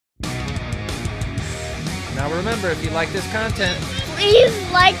Now remember, if you like this content,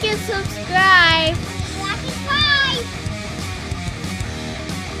 please like and subscribe.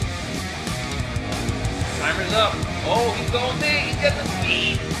 timer's up. Oh, he's going big. He's getting the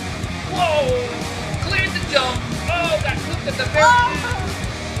speed. Whoa! Cleared the jump. Oh, got clipped at the very end.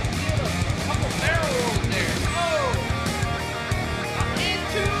 Did a couple barrel rolls there. Oh! Up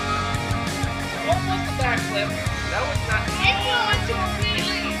into almost a backflip. That was not into a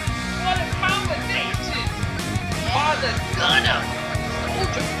wheelie. What a combination! Oh, the gunner.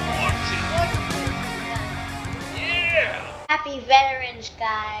 Soldier Fortune. Yeah! Happy Veterans,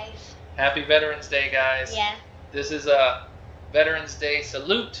 guys. Happy Veterans Day, guys. Yeah. This is a Veterans Day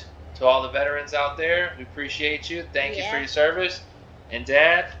salute to all the veterans out there. We appreciate you. Thank you for your service. And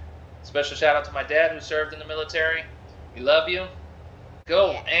Dad, special shout out to my dad who served in the military. We love you.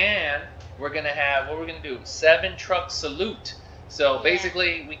 Go. And we're going to have, what we're going to do, 7 truck salute. So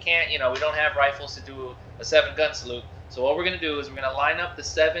basically we can't, we don't have rifles to do a 7 gun salute. So what we're going to do is we're going to line up the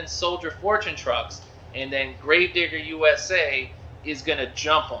 7 Soldier Fortune trucks, and then Gravedigger USA is going to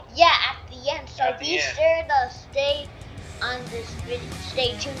jump them. Yeah, at the end. So be sure to stay on this video,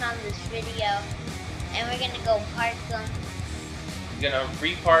 stay tuned on this video, and we're going to go park them. We're going to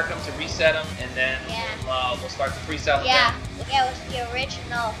re-park them to reset them, and then we'll start the freestyle event. Yeah, it was the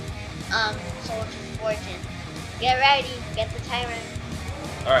original Soldier Fortune. Get ready, get the timer.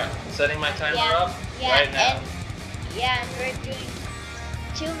 Alright, setting my timer up right now. And we're doing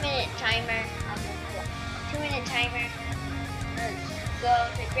 2-minute timer on the clock. 2-minute timer. Let's go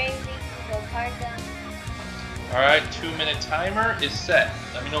to Gravy, go park them. Alright, 2-minute timer is set.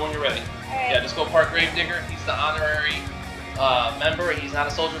 Let me know when you're ready. Right. Yeah, just go park Gravedigger. He's the honorary member. He's not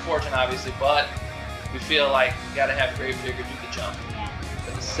a Soldier Fortune, obviously, but we feel like we gotta have Gravedigger do the jump. Yeah.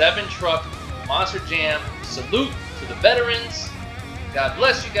 For the 7 truck Monster Jam salute to the veterans. God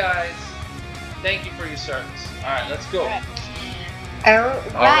bless you guys. Thank you for your service. Alright, let's go.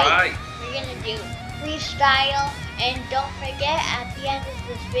 Alright. We're gonna do freestyle, and don't forget at the end of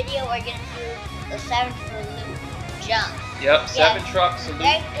this video we're gonna do the 7 salute jump. Yep, 7 truck salute.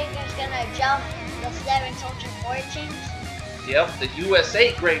 Gravedigger's gonna jump the 7 Soldier Fortunes. Yep, the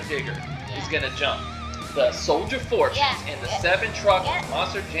USA Gravedigger is gonna jump the Soldier Fortunes and the 7 truck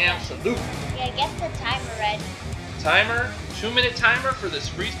Monster Jam salute. Yeah, get the timer ready. Timer, 2-minute timer for this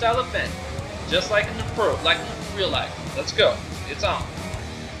freestyle event. Just like in the like in real life. Let's go. It's on.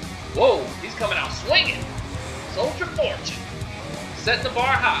 Whoa, he's coming out swinging. Soldier Fortune. Setting the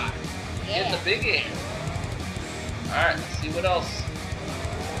bar high. Getting the big air. Alright, let's see what else.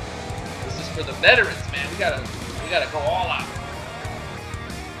 This is for the veterans, man. We gotta go all out.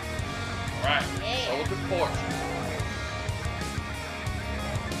 Alright, Soldier Fortune.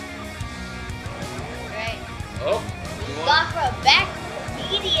 Oh, got for a back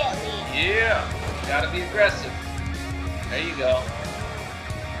immediately. Yeah, gotta be aggressive. There you go.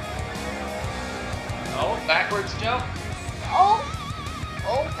 Oh, backwards jump. Oh,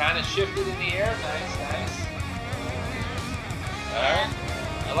 kind of shifted in the air. Nice. All right.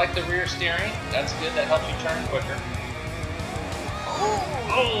 I like the rear steering. That's good. That helps you turn quicker.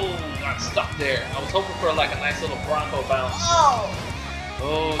 Oh, got stuck there. I was hoping for like a nice little Bronco bounce.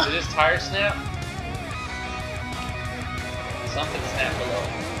 Oh, did his tire snap? Something snapped below.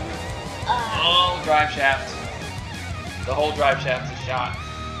 Oh, drive shaft. The whole drive shaft is shot.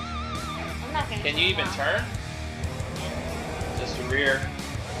 Can you even turn? Just the rear.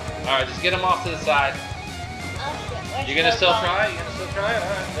 Alright, just get him off to the side. You're gonna still try?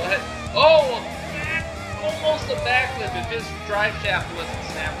 Alright, go ahead. Oh, almost a backflip. If his drive shaft wasn't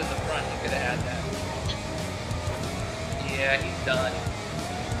snapped in the front, you could have had that. Yeah, he's done.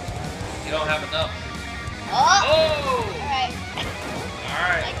 You don't have enough. Alright.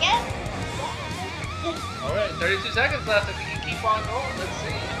 I guess. Alright, 32 seconds left if you can keep on going. Let's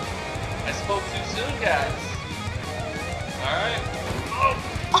see. I spoke too soon, guys. Alright.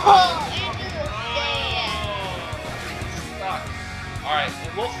 Into the stand. Stuck. Alright,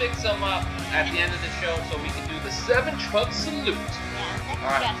 and we'll fix them up at the end of the show so we can do the 7 truck salute.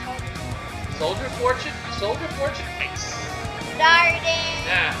 Alright. Soldier Fortune, ice. Starting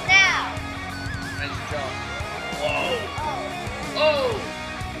now. Nice jump. Whoa. Oh.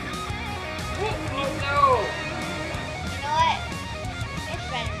 Oh no. You know what? It's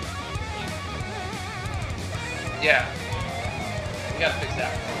better. Yeah. We gotta fix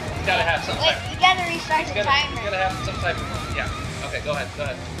that. You gotta have some type. You gotta restart the timer. You gotta have some type of. Yeah. Okay, go ahead.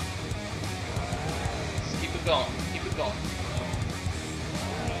 Just keep it going.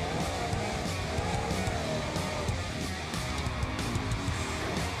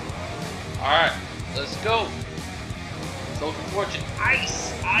 Alright, let's go. Soldier Fortune.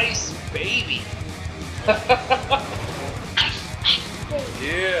 Ice, baby.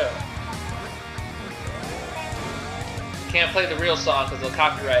 Yeah. Can't play the real song because they'll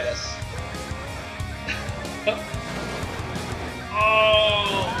copyright us.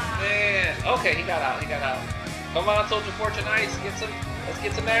 Oh man. Okay, he got out. He got out. Come on, Soldier Fortune Ice. Let's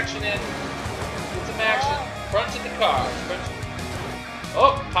get some action in. Get some action. Front of the car.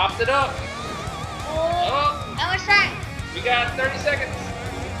 Oh, popped it up. Oh. How much time? We got 30 seconds.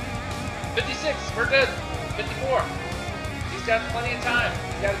 56. We're good. 54. He's got plenty of time.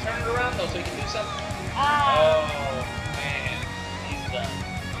 You got to turn it around though, so he can do something. Oh man, he's done.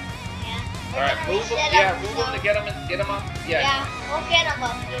 Yeah. All right, move him. Yeah, move him to get him up. Yeah. Yeah, we'll get him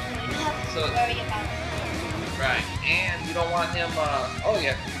up. You don't have to worry about it. Right, and you don't want him. Oh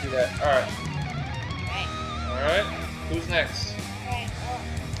yeah, you can do that. All right. Right. All right. Who's next? Right.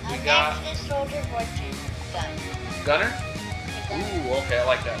 We got next is Soldier Fortune Gunner. Gunner. Ooh, okay, I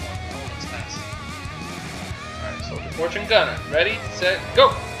like that one. Oh, that's nice. All right, Soldier Fortune Gunner. Ready, set,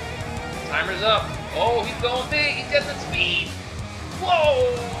 go. Timer's up. Oh, he's going big. He's getting the speed.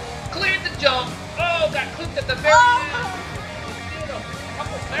 Whoa! Cleared the jump. Oh, got clipped at the very end. Did a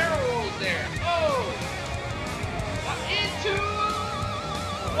couple barrel rolls there. Oh! Into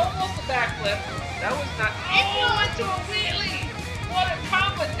almost a backflip. That was not. Oh, into a wheelie. What a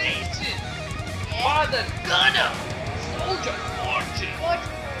combination! By the Gunner, Soldier Fortune.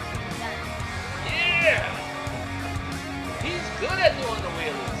 Yeah. He's good at doing the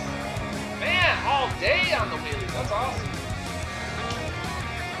wheelies. Man, all day on the wheelies. That's awesome.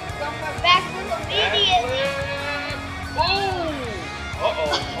 Going for backflip immediately. Boom! Uh-oh.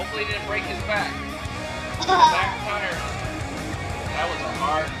 Hopefully he didn't break his back. Back tire on there. That was a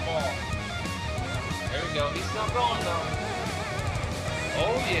hard fall. There we go. He's still going though.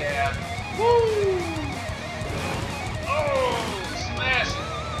 Oh yeah. Woo! Oh, smash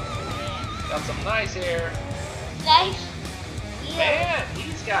it. Got some nice air. Nice. Man,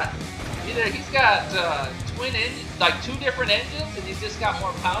 he's got twin engines, like 2 different engines, and he's just got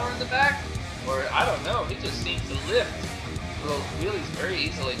more power in the back. Or I don't know. He just seems to lift those wheelies very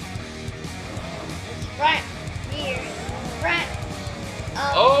easily. Front, here, front.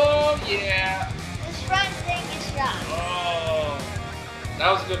 Oh yeah. This front thing is shot. Oh,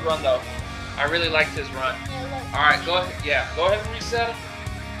 that was a good run though. I really liked his run. Yeah, All right, go ahead. Yeah, go ahead and reset him.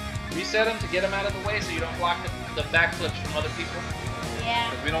 Reset him to get him out of the way so you don't block the backflips from other people.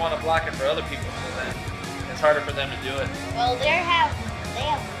 Yeah. Because we don't want to block it for other people. So then it's harder for them to do it. Well, they have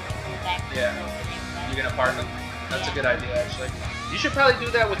back. Yeah. You're gonna park them. That's a good idea, actually. You should probably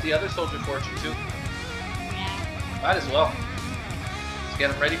do that with the other Soldier Fortune too. Yeah. Might as well. Let's get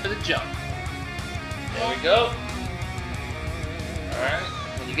him ready for the jump. There we go. All right.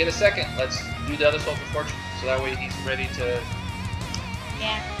 When you get a second, let's do the other Soldier Fortune, so that way he's ready to.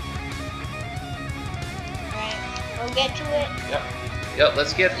 Yeah. Alright. We'll get to it. Yep. Yep.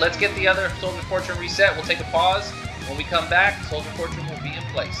 Let's get the other Soldier Fortune reset. We'll take a pause. When we come back, Soldier Fortune will be in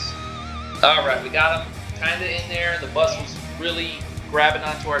place. All right. We got him kind of in there. The bus was really grabbing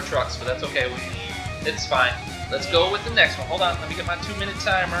onto our trucks, but that's okay. It's fine. Let's go with the next one. Hold on. Let me get my 2-minute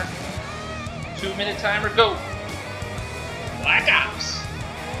timer. 2-minute timer. Go. Black Ops.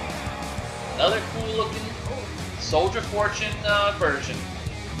 Another cool looking Soldier Fortune version.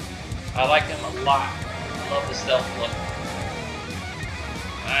 I like him a lot. I love the stealth look.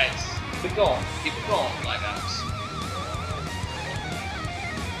 Nice. Keep it going. Keep it going, Black Ops.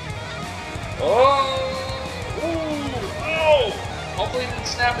 Oh! Ooh! Oh! Hopefully he didn't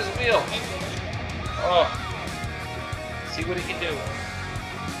snap his wheel. Oh. See what he can do.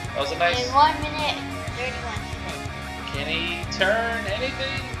 That was a nice. In 1 minute, 31 seconds. Can he turn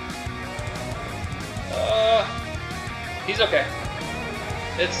anything? He's okay.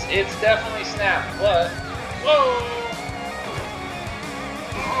 It's definitely snapped, but whoa!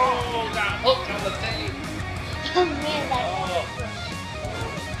 Oh, got hooked on the thing. Oh man,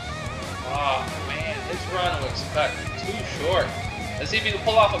 Oh man, this run was cut too short. Let's see if you can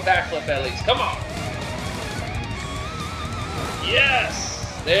pull off a backflip at least. Come on.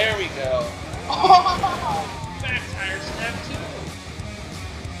 Yes, there we go. Oh. Back tire snapped too.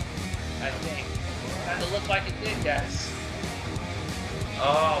 I think. Kind of looked like it did, guys.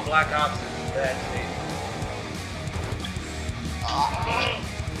 Oh, Black Ops is in bad shape.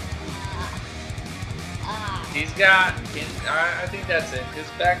 He's got. I think that's it. His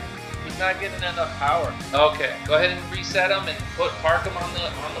back. He's not getting enough power. Okay, go ahead and reset him and park him on the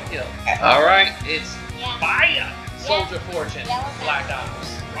hill. All right, it's Fire Soldier Fortune Black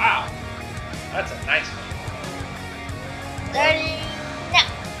Ops. Wow, that's a nice one. 30 now.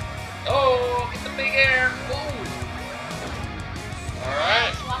 Oh, get the big air. Boom. All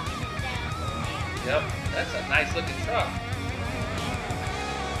right. Yep, that's a nice looking truck.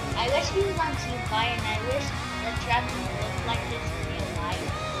 I wish he was on Team Fire, and I wish the truck looked like this in real life.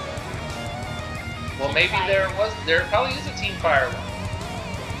 Well, maybe there probably is a Team Fire one.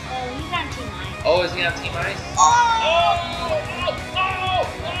 Oh, he's on Team Ice. Oh, is he on Team Ice? Oh!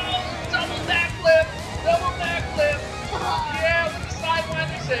 Double backflip! Double backflip! Yeah, with the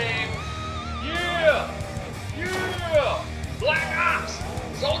sidewinder save! Yeah! Yeah! Black Ops!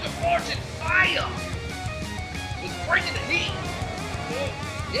 Soldier Fortune! Fire! Was bringing the heat!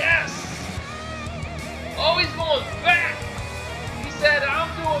 Yes! Oh, he's going back! He said, I'm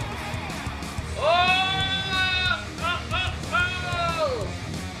doing... Oh!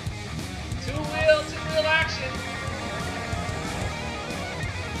 Two-wheel action!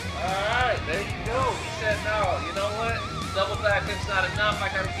 Alright, there you go. He said, no, you know what? Double backflip's not enough. I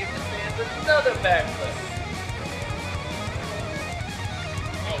gotta give the fans another backflip.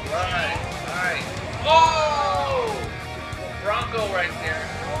 Alright, alright. Oh! Bronco right there.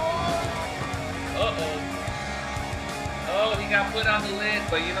 Uh-oh. Oh, he got put on the lid,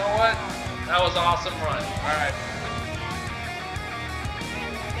 but you know what? That was an awesome run. Alright.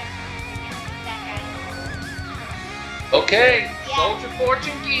 Okay, yeah. Soldier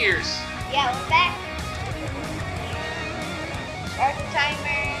Fortune gears. Yeah, we're back. Start the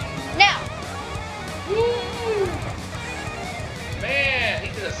timer now. Woo! Man, he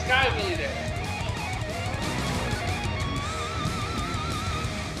did a sky wheelie there.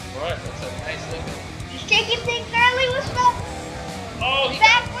 Alright, that's a nice looking. He's taking things early with stuff. Oh, he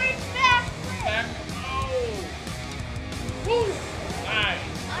backwards. Back. Oh. Woo! Nice.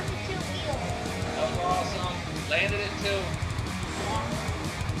 Onto two wheels. That was awesome. Landed it too. Yeah.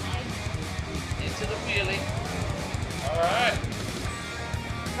 Nice. Into the wheelie. Alright.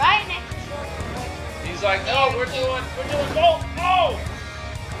 Right next to short. He's like, no, we're doing,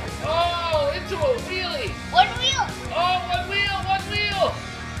 oh, into a wheelie. One wheel. Oh, one wheel.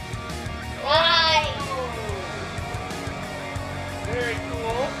 Nice. Oh. Very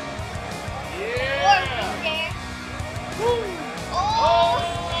cool. Yeah. There. Woo. Oh.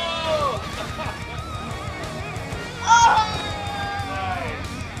 Nice.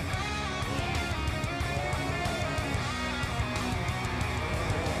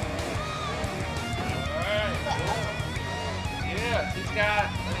 Alright. Yeah, he's got,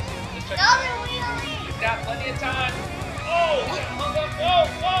 let me see, let's check Another wheelie. He's got plenty of time. Oh, he got hung up. Whoa.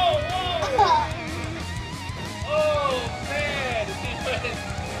 Oh, man. If he put it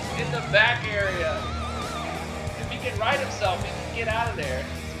in the back area, if he can right himself, he can get out of there.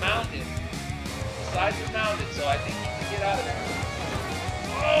 It's mounted. The sides are mounted, so I think he can get out of there.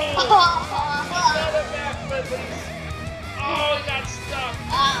 Oh! Another backflip, but oh, he got stuck.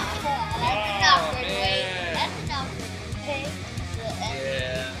 That's an awkward way. Man. That's an awkward way.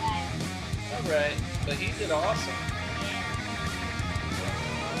 Yeah. Alright, but he did awesome.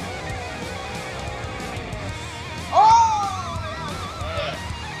 Alright,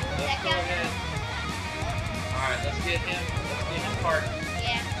 let's go ahead. Alright, let's get him parked.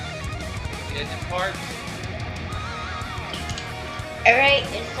 Yeah. Get him parked. Alright,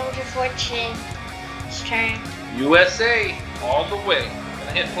 it's Soldier Fortune's turn. USA, all the way.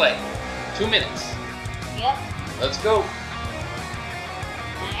 Gonna hit play. 2 minutes. Yep. Let's go.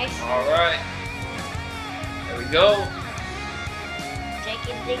 Nice. Alright. There we go.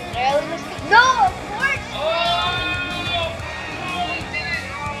 Taking things early. No, of course. Oh, he did it.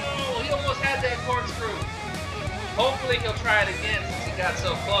 Oh, he almost had that corkscrew. Hopefully he'll try it again since he got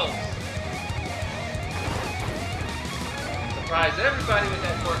so close. Surprise everybody with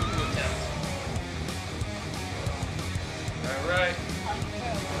that corkscrew attempt. Alright.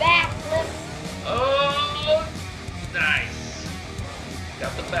 Backflip. Oh, nice.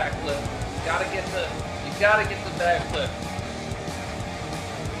 Got the backflip. You gotta get the backflip.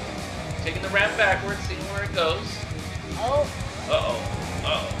 Taking the ramp backwards, seeing where it goes. Oh. Uh-oh.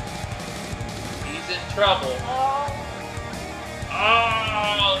 He's in trouble.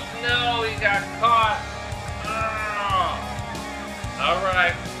 Oh, no, he got caught. Oh. All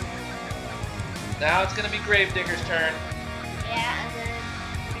right. Now it's going to be Gravedigger's turn. Yeah, and then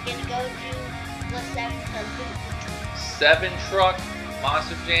we're going to go to the 7 salute. 7 truck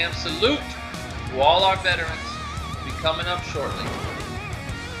Monster Jam salute to all our veterans. Will be coming up shortly.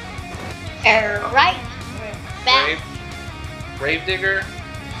 Alright, we're back. Gravedigger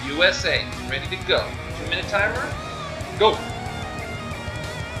USA, ready to go. 2-minute timer, go.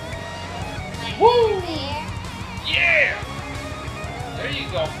 Nice. Woo! There. Yeah! There you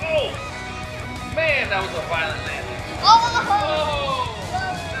go. Oh! Man, that was a violent landing. Oh!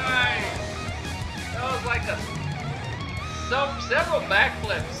 Nice! That was like several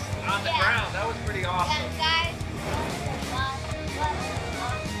backflips. on the ground. That was pretty awesome. Guys,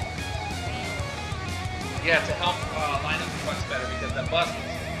 yeah, to help line up the trucks better because the bus was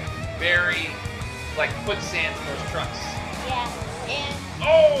very, like, quicksand to those trucks. Yeah, and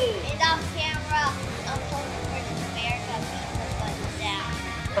off camera, Unfolding versus America beat the bus down.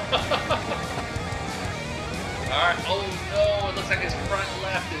 Alright, oh no, it looks like his front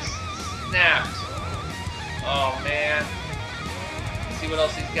left is snapped. Oh man. Let's see what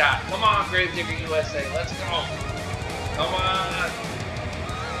else he's got. Come on, Gravedigger USA, let's go. Come on.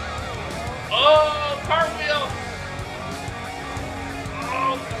 Oh, cartwheel!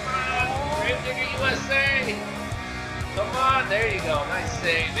 Oh, come on! Gravedigger USA! Come on, there you go. Nice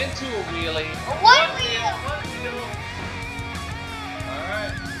save. Into a wheelie. One wheel! One wheel.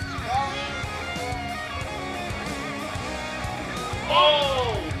 Alright.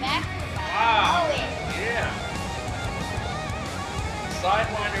 Oh! Wow. Yeah.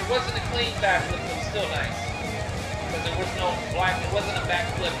 Sidewinder wasn't a clean backflip, but still nice. Because there was no black, it wasn't a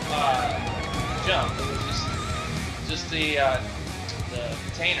backflip jump. It was just the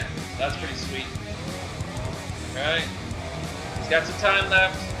container. That's pretty sweet. Right? He's got some time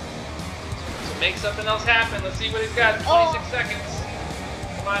left to make something else happen. Let's see what he's got. 26 seconds.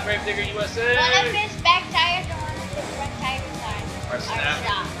 Come on, Gravedigger USA. One of his back tires and one of his front tires are snapped.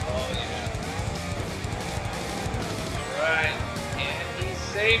 Oh yeah. Alright. And he's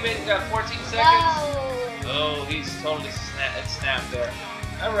saving. He's got 14 seconds. No. Oh, he's totally snapped there.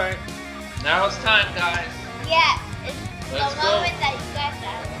 Alright. Now it's time, guys. Yeah, it's Let's the go. moment that you guys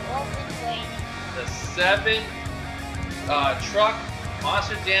have all been waiting. The 7 truck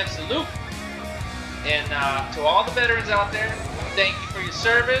Monster Jam salute. And to all the veterans out there, thank you for your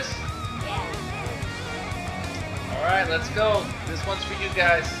service. Yeah. Alright, let's go. This one's for you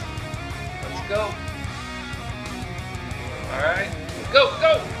guys. Let's go. Alright. Go,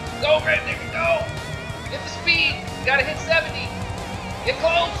 go! Go, Gravedigger, go! Get the speed! You gotta hit 70. Get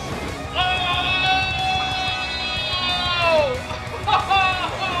close! Oh!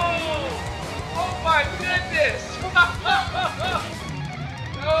 Oh my goodness!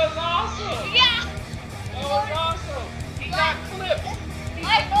 That was awesome! Yeah! That was awesome! He got clipped! He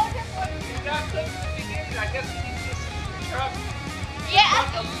got clipped in the beginning. I guess he needs to see the truck.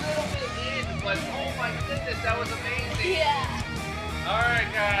 Yeah! A little bit in, but oh my goodness, that was amazing! Yeah! Alright,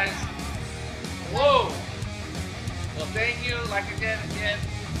 guys. Whoa! Well, thank you, like again,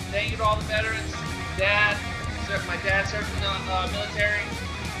 thank you to all the veterans. Dad, my dad served in the military.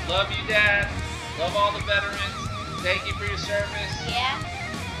 Love you, Dad. Love all the veterans. Thank you for your service. Yeah.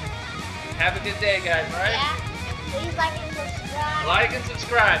 Have a good day, guys, right? Yeah. And please like and subscribe. Like and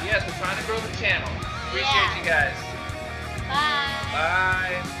subscribe. Yes, we're trying to grow the channel. Appreciate you guys. Bye.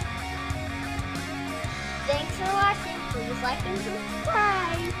 Bye. Thanks for watching. Please like and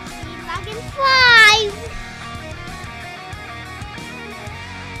subscribe.